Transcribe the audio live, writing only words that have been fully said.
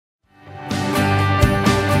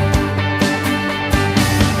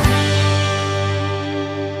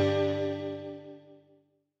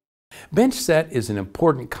Bench set is an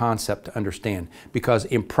important concept to understand because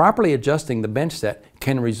improperly adjusting the bench set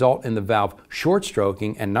can result in the valve short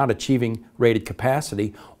stroking and not achieving rated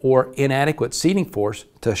capacity or inadequate seating force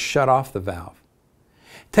to shut off the valve.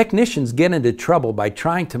 Technicians get into trouble by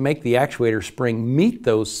trying to make the actuator spring meet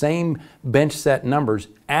those same bench set numbers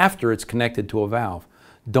after it's connected to a valve.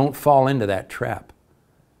 Don't fall into that trap.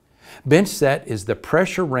 Bench set is the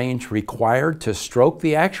pressure range required to stroke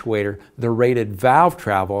the actuator the rated valve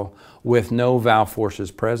travel with no valve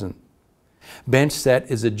forces present. Bench set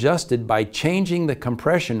is adjusted by changing the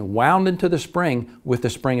compression wound into the spring with the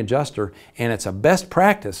spring adjuster, and it's a best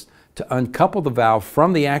practice to uncouple the valve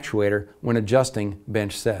from the actuator when adjusting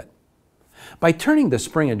bench set. By turning the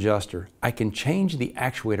spring adjuster, I can change the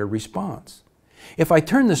actuator response. If I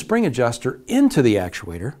turn the spring adjuster into the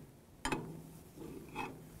actuator,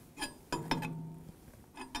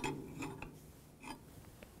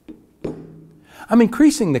 I'm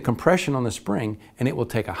increasing the compression on the spring, and it will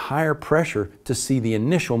take a higher pressure to see the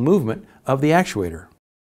initial movement of the actuator.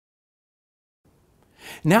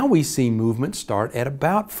 Now we see movement start at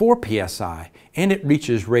about 4 psi, and it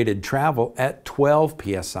reaches rated travel at 12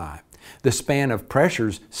 psi. The span of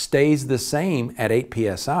pressures stays the same at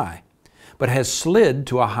 8 psi, but has slid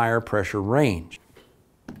to a higher pressure range.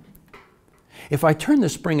 If I turn the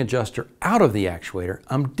spring adjuster out of the actuator,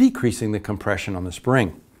 I'm decreasing the compression on the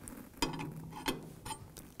spring.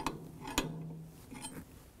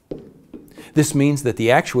 This means that the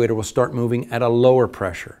actuator will start moving at a lower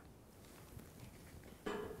pressure.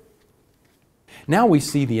 Now we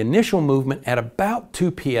see the initial movement at about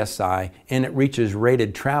 2 psi, and it reaches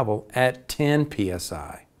rated travel at 10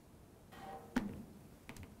 psi.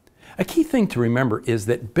 A key thing to remember is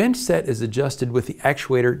that bench set is adjusted with the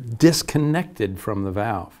actuator disconnected from the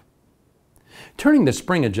valve. Turning the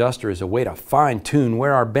spring adjuster is a way to fine-tune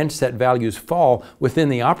where our bench set values fall within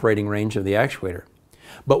the operating range of the actuator.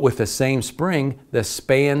 But with the same spring, the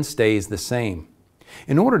span stays the same.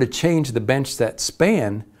 In order to change the bench set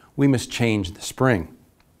span, we must change the spring.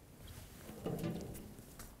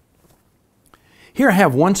 Here I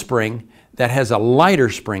have one spring that has a lighter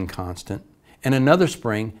spring constant and another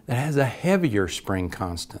spring that has a heavier spring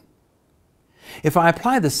constant. If I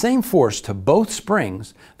apply the same force to both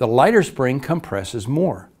springs, the lighter spring compresses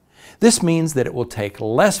more. This means that it will take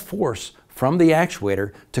less force from the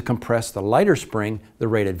actuator to compress the lighter spring the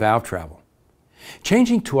rated valve travel.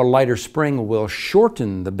 Changing to a lighter spring will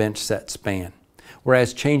shorten the bench set span,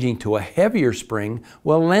 whereas changing to a heavier spring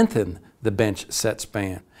will lengthen the bench set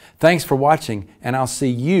span. Thanks for watching, and I'll see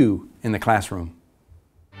you in the classroom.